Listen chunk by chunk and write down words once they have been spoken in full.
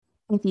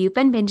If you've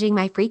been binging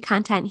my free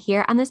content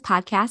here on this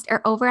podcast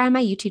or over on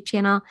my YouTube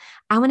channel,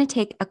 I want to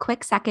take a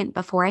quick second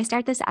before I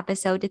start this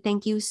episode to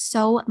thank you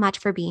so much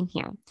for being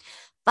here.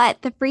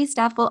 But the free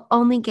stuff will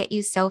only get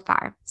you so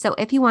far. So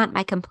if you want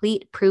my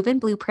complete proven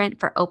blueprint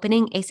for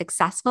opening a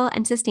successful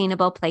and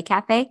sustainable play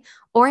cafe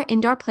or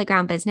indoor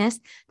playground business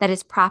that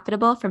is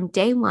profitable from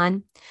day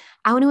one,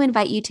 I want to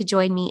invite you to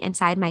join me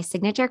inside my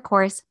signature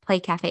course, Play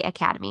Cafe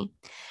Academy.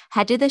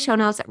 Head to the show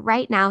notes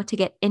right now to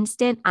get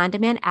instant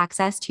on-demand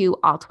access to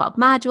all 12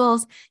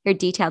 modules, your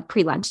detailed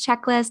pre-launch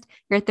checklist,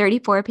 your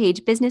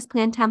 34-page business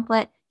plan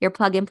template, your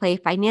plug-and-play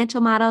financial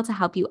model to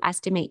help you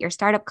estimate your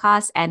startup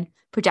costs and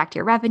project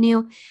your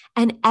revenue,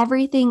 and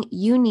everything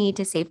you need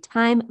to save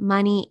time,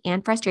 money,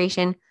 and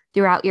frustration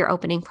throughout your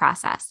opening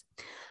process.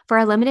 For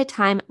a limited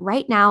time,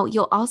 right now,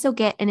 you'll also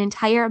get an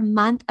entire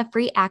month of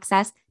free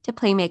access to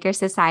Playmaker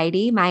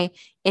Society, my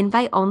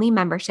invite-only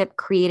membership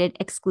created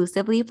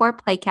exclusively for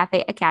Play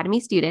Cafe Academy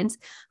students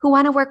who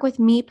want to work with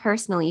me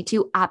personally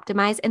to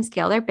optimize and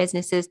scale their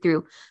businesses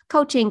through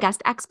coaching,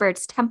 guest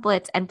experts,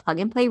 templates, and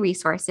plug-and-play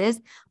resources,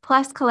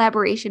 plus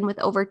collaboration with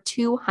over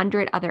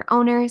 200 other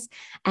owners,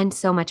 and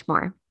so much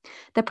more.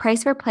 The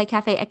price for Play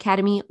Cafe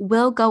Academy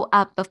will go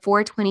up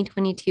before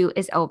 2022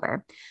 is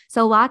over.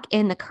 So lock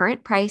in the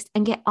current price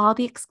and get all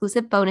the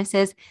exclusive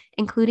bonuses,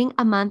 including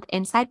a month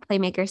inside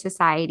Playmaker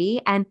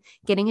Society and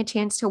getting a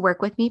chance to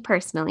work with me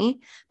personally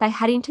by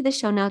heading to the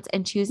show notes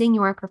and choosing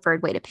your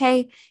preferred way to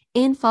pay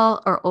in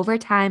full or over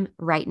time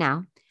right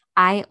now.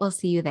 I will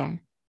see you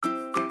there.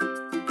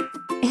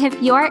 If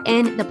you're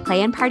in the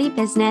play and party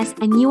business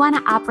and you want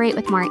to operate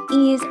with more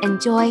ease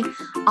and joy,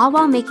 all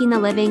while making the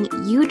living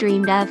you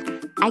dreamed of,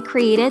 I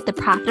created the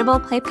Profitable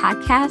Play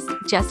podcast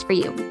just for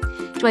you.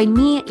 Join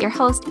me, your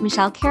host,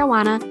 Michelle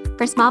Caruana,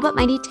 for small but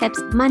mighty tips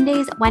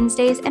Mondays,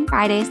 Wednesdays, and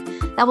Fridays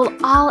that will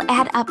all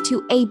add up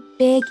to a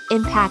big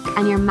impact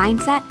on your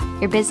mindset,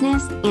 your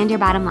business, and your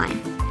bottom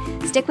line.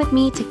 Stick with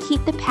me to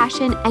keep the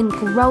passion and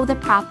grow the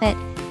profit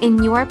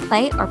in your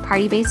play or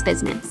party-based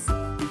business.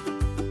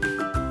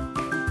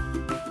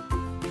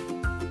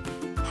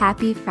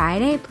 Happy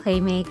Friday,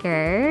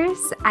 Playmakers.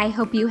 I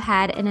hope you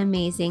had an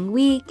amazing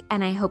week,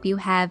 and I hope you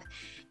have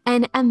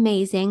an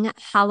amazing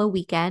Halloween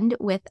weekend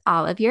with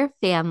all of your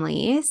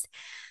families.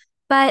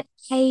 But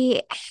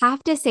I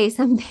have to say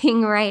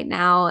something right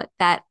now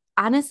that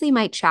honestly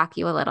might shock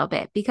you a little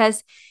bit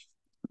because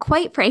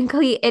quite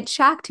frankly, it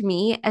shocked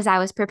me as I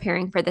was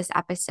preparing for this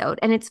episode.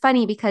 And it's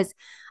funny because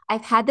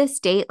I've had this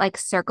date like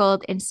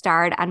circled and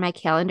starred on my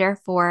calendar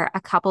for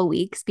a couple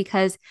weeks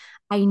because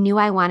I knew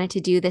I wanted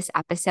to do this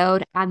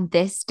episode on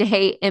this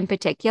day in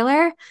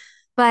particular.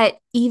 But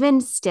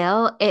even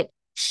still, it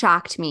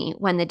shocked me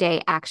when the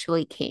day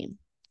actually came.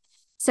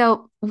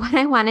 So what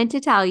I wanted to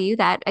tell you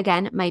that,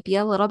 again, might be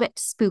a little bit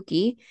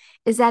spooky,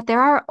 is that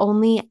there are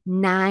only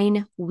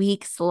 9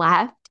 weeks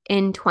left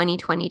in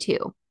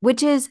 2022,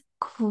 which is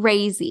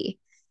crazy.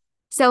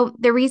 So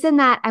the reason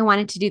that I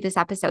wanted to do this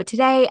episode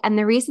today, and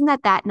the reason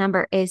that that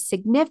number is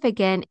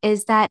significant,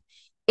 is that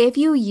if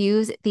you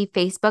use the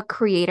Facebook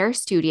Creator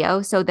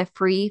Studio, so the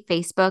free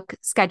Facebook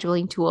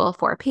scheduling tool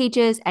for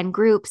pages and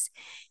groups,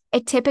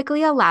 it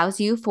typically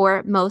allows you,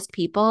 for most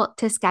people,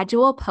 to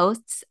schedule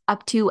posts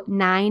up to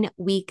 9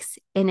 weeks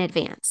in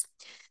advance.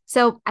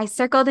 So I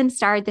circled and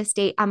starred this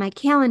date on my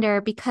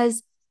calendar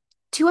because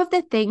 2 of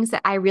the things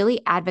that I really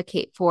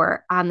advocate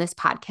for on this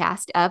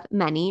podcast of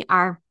many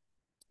are,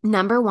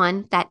 number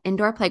 1, that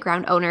indoor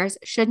playground owners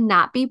should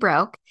not be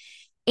broke.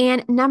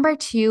 And number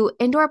 2,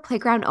 indoor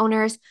playground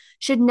owners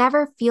should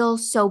never feel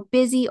so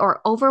busy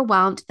or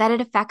overwhelmed that it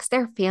affects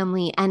their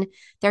family and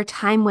their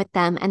time with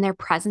them and their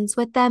presence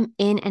with them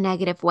in a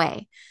negative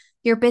way.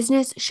 Your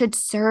business should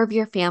serve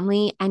your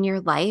family and your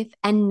life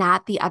and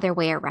not the other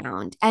way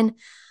around. And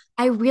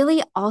I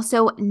really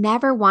also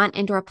never want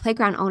indoor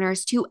playground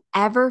owners to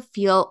ever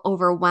feel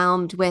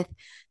overwhelmed with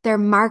their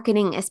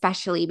marketing,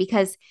 especially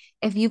because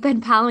if you've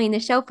been following the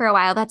show for a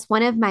while, that's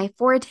one of my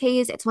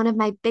fortes. It's one of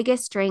my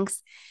biggest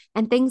strengths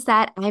and things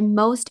that I'm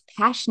most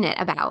passionate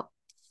about.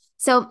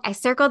 So I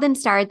circled and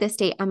starred this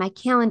date on my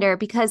calendar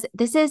because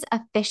this is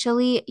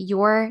officially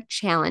your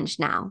challenge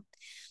now.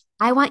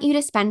 I want you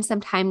to spend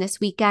some time this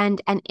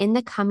weekend and in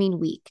the coming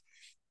week.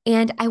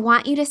 And I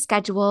want you to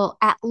schedule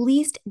at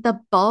least the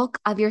bulk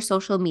of your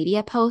social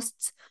media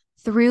posts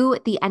through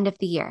the end of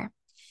the year.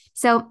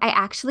 So I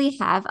actually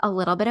have a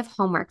little bit of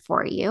homework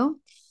for you.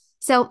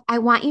 So I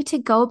want you to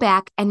go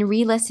back and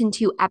re-listen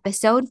to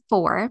episode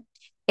 4.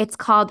 It's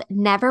called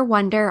Never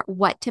Wonder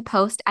What to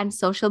Post on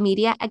Social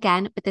Media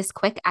Again with this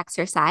quick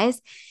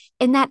exercise.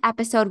 In that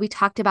episode, we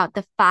talked about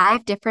the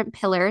 5 different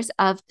pillars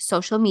of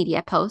social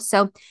media posts.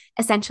 So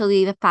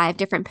essentially the 5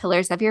 different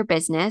pillars of your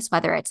business,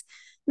 whether it's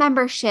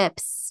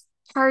memberships,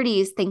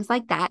 parties, things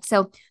like that.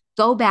 So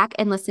go back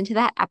and listen to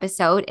that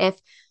episode. If,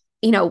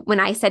 when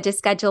I said to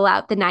schedule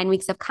out the 9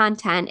 weeks of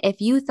content,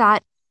 if you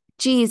thought,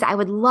 geez, I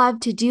would love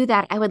to do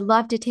that. I would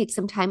love to take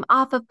some time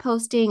off of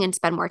posting and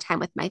spend more time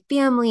with my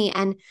family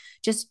and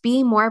just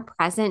be more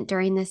present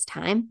during this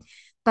time.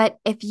 But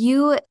if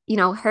you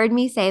heard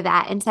me say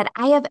that and said,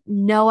 I have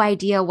no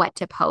idea what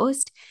to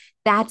post,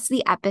 that's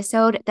the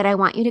episode that I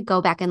want you to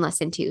go back and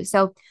listen to.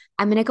 So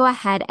I'm going to go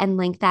ahead and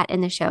link that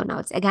in the show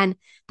notes. Again,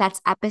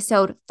 that's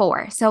episode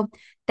 4. So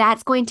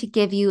that's going to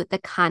give you the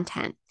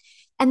content.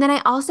 And then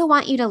I also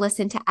want you to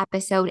listen to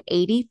episode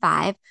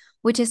 85,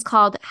 which is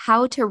called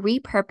How to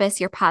Repurpose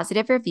Your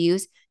Positive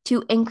Reviews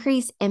to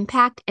Increase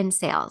Impact and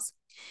Sales.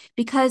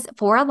 Because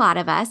for a lot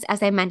of us,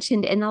 as I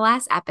mentioned in the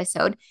last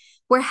episode,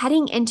 we're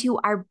heading into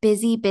our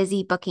busy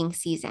booking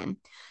season.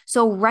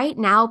 So right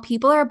now,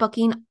 people are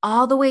booking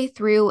all the way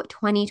through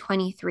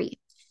 2023.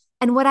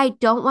 And what I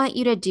don't want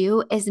you to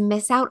do is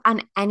miss out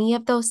on any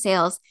of those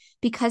sales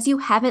because you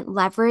haven't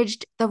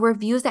leveraged the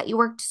reviews that you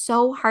worked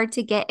so hard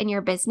to get in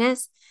your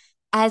business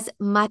as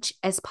much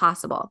as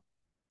possible.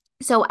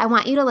 So I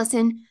want you to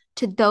listen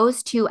to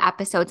those 2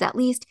 episodes at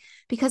least,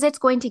 because it's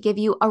going to give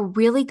you a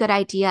really good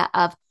idea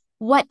of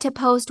what to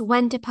post,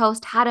 when to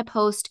post, how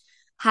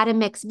to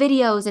mix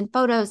videos and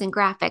photos and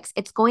graphics.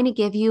 It's going to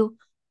give you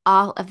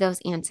all of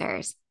those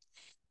answers.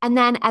 And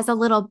then as a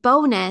little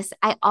bonus,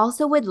 I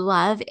also would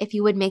love if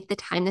you would make the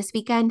time this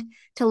weekend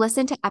to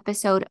listen to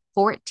episode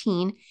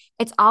 14.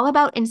 It's all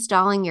about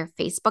installing your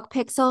Facebook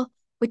pixel,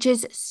 which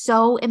is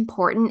so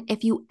important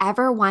if you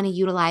ever want to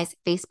utilize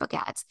Facebook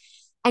ads.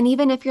 And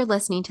even if you're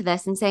listening to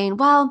this and saying,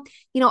 well,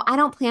 I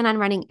don't plan on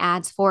running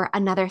ads for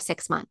another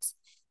 6 months.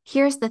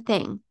 Here's the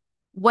thing.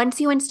 Once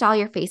you install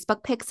your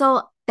Facebook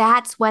pixel,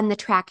 that's when the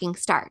tracking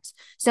starts.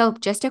 So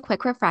just a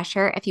quick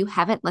refresher, if you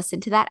haven't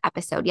listened to that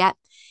episode yet,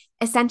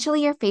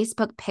 essentially your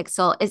Facebook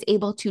pixel is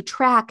able to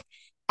track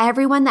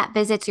everyone that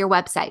visits your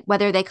website,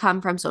 whether they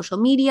come from social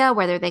media,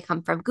 whether they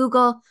come from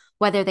Google,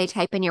 whether they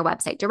type in your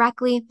website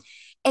directly.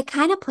 It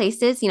kind of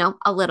places,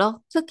 a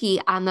little cookie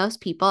on those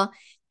people,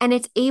 and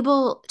it's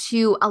able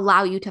to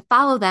allow you to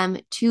follow them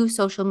to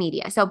social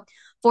media. So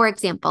for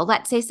example,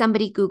 let's say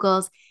somebody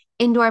Googles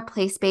indoor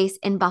play space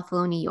in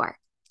Buffalo, New York,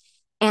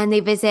 and they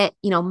visit,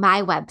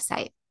 my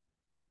website.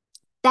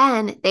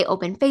 Then they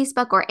open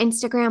Facebook or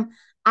Instagram.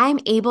 I'm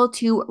able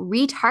to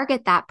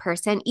retarget that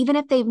person, even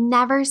if they've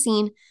never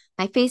seen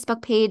my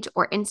Facebook page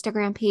or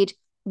Instagram page,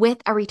 with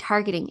a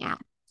retargeting ad.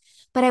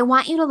 But I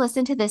want you to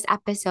listen to this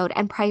episode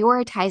and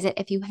prioritize it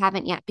if you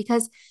haven't yet,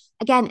 because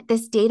again,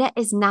 this data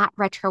is not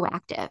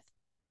retroactive.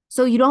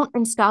 So you don't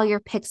install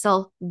your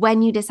pixel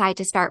when you decide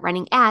to start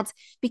running ads,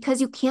 because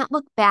you can't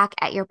look back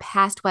at your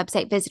past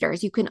website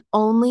visitors. You can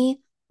only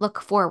look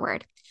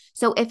forward.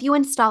 So if you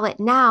install it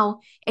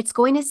now, it's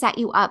going to set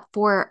you up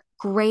for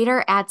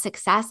greater ad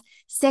success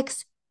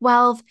 6,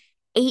 12,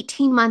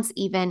 18 months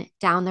even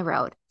down the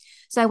road.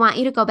 So I want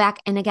you to go back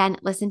and again,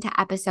 listen to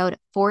episode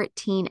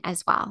 14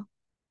 as well.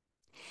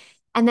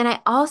 And then I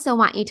also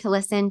want you to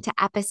listen to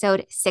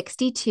episode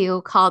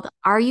 62 called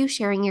Are You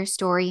Sharing Your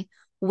Story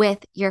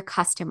with Your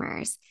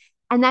Customers?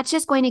 And that's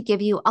just going to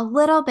give you a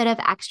little bit of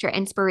extra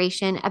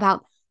inspiration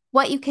about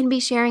what you can be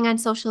sharing on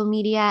social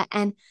media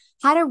and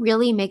how to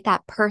really make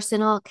that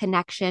personal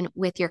connection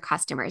with your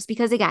customers.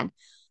 Because again,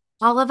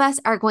 all of us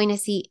are going to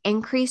see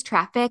increased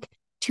traffic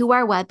to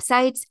our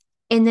websites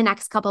in the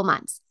next couple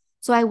months.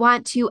 So I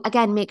want to,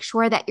 again, make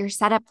sure that you're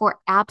set up for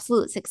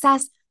absolute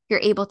success. You're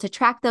able to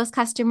track those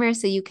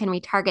customers so you can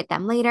retarget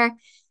them later.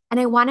 And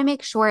I want to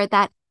make sure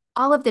that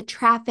all of the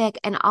traffic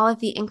and all of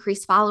the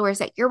increased followers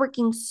that you're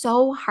working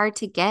so hard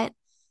to get,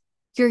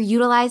 you're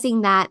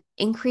utilizing that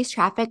increased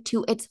traffic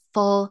to its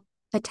full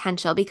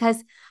potential,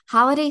 because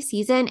holiday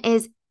season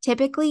is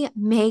typically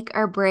make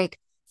or break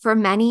for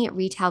many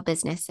retail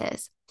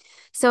businesses.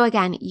 So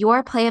again,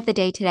 your play of the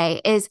day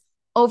today is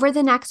over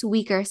the next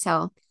week or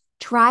so,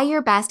 try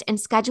your best and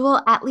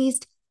schedule at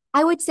least,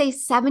 I would say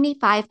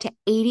 75 to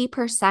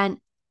 80%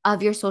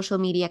 of your social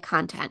media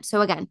content.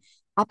 So again,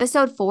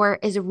 episode 4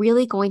 is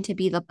really going to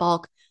be the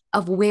bulk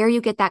of where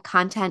you get that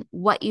content,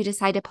 what you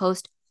decide to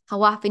post,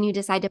 how often you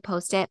decide to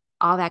post it,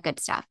 all that good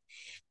stuff.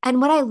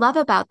 And what I love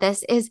about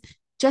this is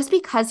just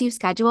because you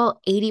schedule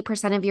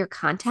 80% of your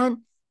content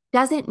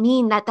doesn't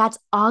mean that that's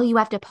all you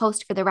have to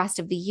post for the rest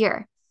of the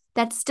year.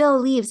 That still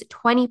leaves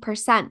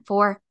 20%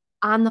 for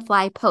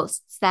on-the-fly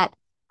posts that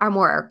are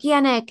more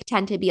organic,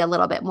 tend to be a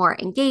little bit more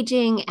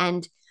engaging,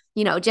 and,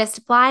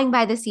 just flying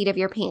by the seat of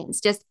your pants,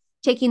 just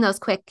taking those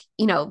quick,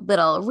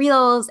 little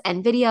reels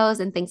and videos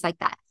and things like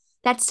that.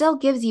 That still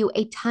gives you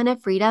a ton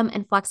of freedom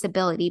and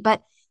flexibility,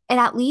 but it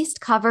at least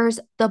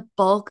covers the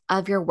bulk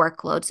of your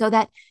workload so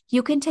that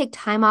you can take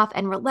time off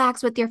and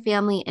relax with your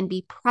family and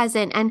be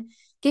present and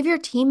give your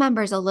team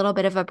members a little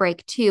bit of a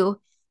break too,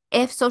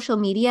 if social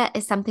media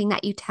is something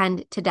that you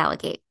tend to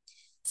delegate.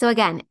 So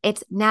again,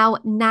 it's now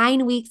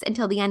 9 weeks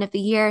until the end of the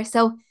year.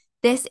 So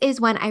this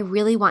is when I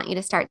really want you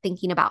to start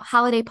thinking about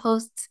holiday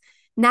posts,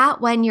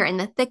 not when you're in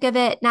the thick of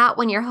it, not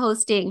when you're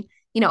hosting,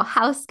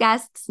 house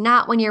guests,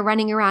 not when you're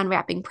running around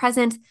wrapping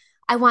presents.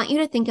 I want you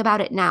to think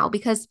about it now,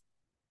 because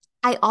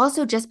I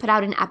also just put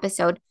out an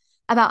episode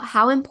about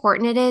how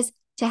important it is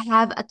to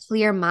have a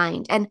clear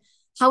mind and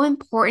how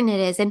important it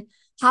is and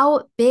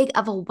how big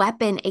of a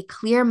weapon a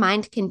clear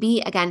mind can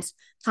be against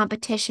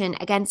competition,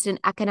 against an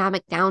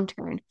economic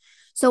downturn.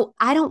 So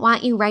I don't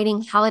want you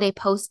writing holiday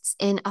posts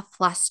in a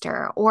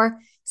fluster or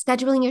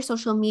scheduling your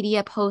social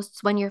media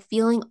posts when you're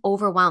feeling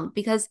overwhelmed,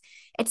 because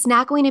it's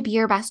not going to be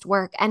your best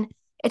work, and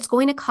it's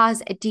going to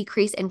cause a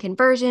decrease in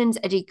conversions,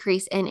 a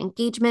decrease in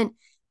engagement,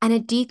 and a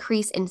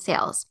decrease in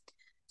sales.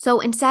 So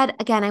instead,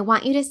 again, I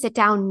want you to sit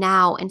down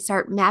now and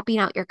start mapping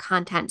out your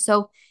content.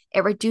 So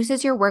it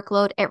reduces your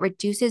workload, it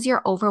reduces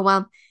your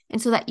overwhelm,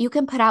 and so that you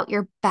can put out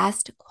your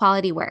best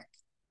quality work.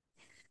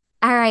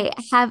 All right.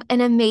 Have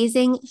an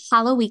amazing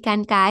Halloween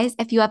weekend, guys.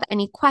 If you have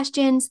any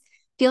questions,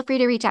 feel free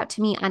to reach out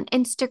to me on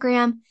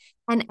Instagram.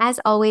 And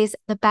as always,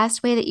 the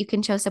best way that you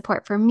can show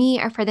support for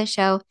me or for the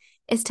show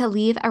is to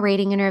leave a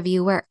rating and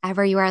review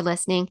wherever you are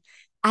listening.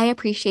 I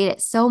appreciate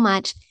it so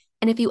much.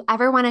 And if you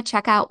ever want to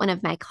check out one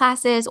of my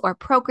classes or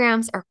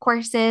programs or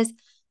courses,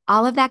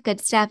 all of that good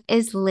stuff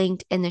is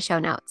linked in the show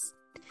notes.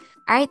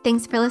 All right.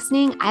 Thanks for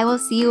listening. I will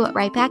see you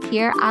right back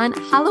here on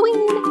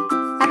Halloween.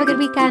 Have a good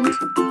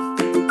weekend.